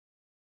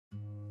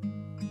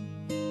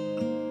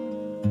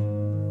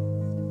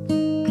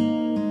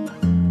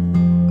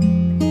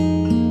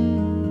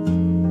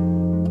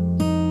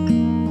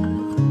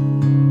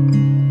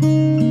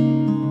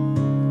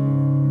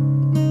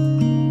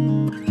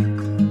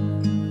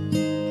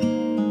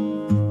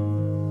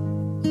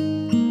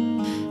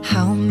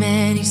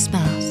many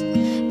smiles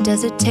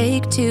does it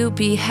take to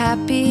be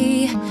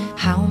happy?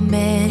 How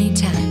many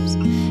times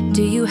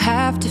do you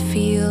have to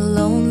feel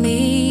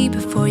lonely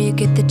before you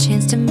get the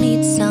chance to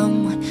meet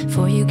someone,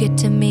 before you get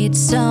to meet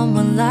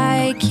someone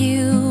like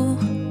you?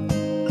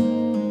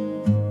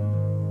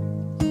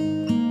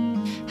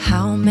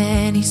 How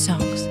many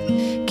songs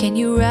can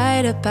you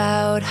write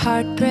about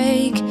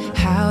heartbreak?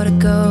 How to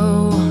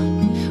go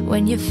on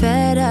when you're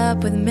fed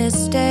up with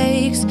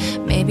mistakes?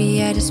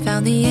 Maybe I just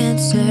found the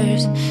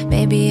answers.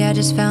 Maybe I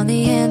just found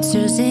the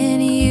answers in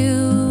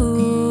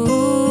you.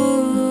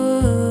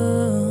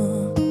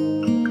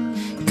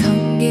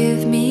 Come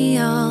give me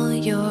all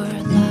your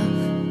love.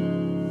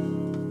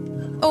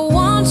 I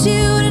want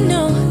you to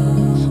know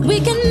we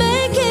can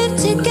make it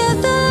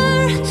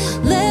together.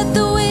 Let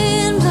the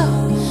wind blow.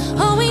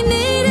 All we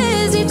need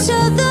is each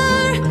other.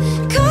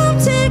 Come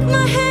take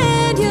my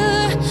hand,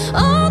 you're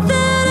all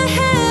that I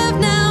have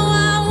now.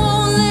 I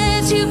won't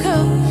let you go,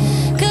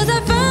 'cause I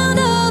found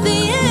all the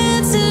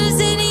answers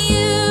in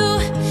you.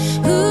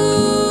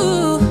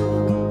 Ooh,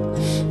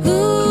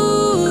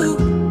 ooh,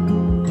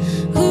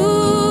 ooh,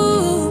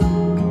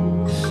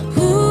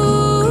 ooh,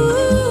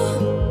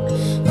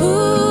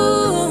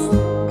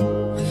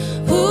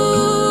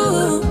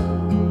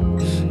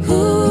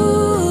 ooh.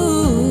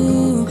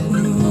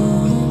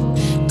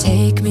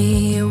 Take me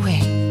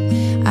away.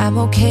 I'm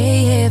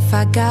okay if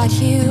I got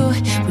you.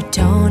 We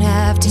don't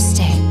have to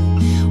stay.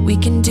 We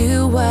can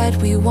do what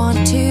we want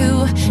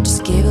to.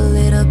 Just give a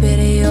little bit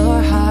of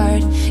your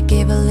heart.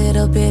 Give a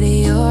little bit of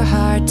your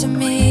heart to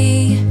me.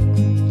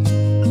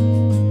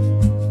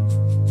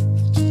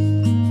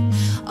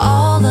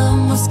 All of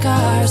my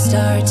scars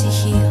start to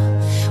heal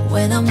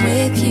when I'm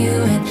with you,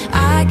 and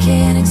I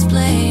can't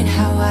explain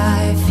how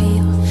I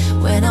feel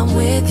when I'm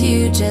with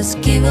you. Just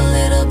give a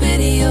little bit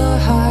of your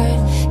heart.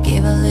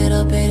 Give a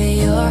little bit of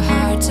your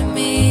heart to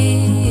me.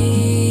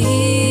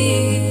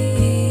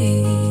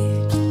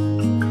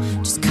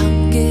 Just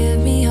come give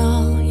me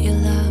all your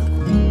love.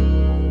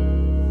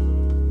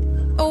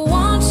 I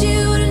want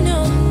you to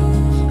know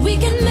we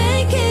can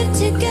make it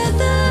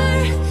together.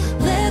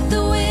 Let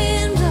the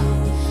wind blow.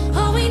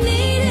 All we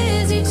need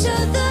is each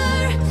other.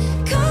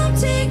 Come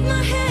take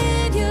my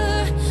hand,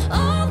 you're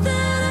all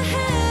that I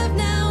have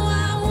now.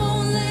 I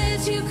won't let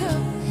you go,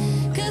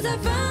 'cause I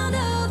found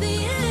out